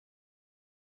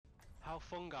How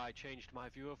Fungi Changed My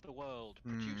View of the World,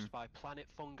 produced by Planet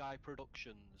Fungi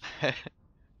Productions.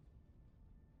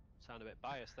 Sound a bit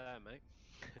biased there, mate.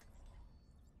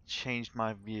 Changed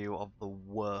my view of the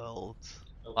world.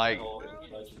 Like,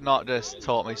 not just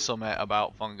taught me something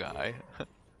about fungi.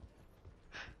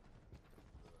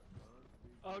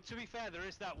 Oh, to be fair, there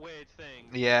is that weird thing.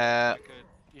 Yeah. Like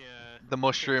yeah. The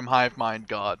mushroom hive mind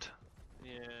god.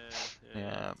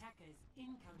 Yeah.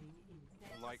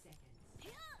 Like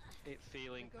it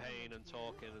feeling pain and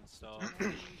talking and stuff.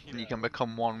 You can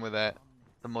become one with it.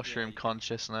 The mushroom you can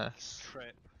consciousness.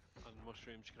 trip on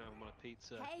mushrooms, you can have them on a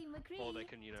pizza. Hey, McCree, Or they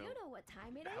can, do you know what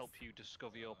time it is? help you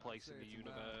discover your place in the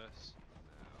universe.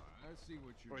 I see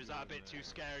what you're Or is that a bit too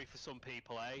scary for some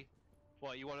people, eh?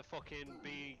 What, you want to fucking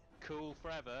be cool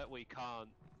forever? We can't.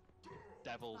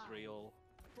 Devil's real.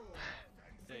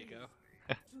 There you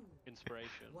go.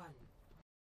 Inspiration.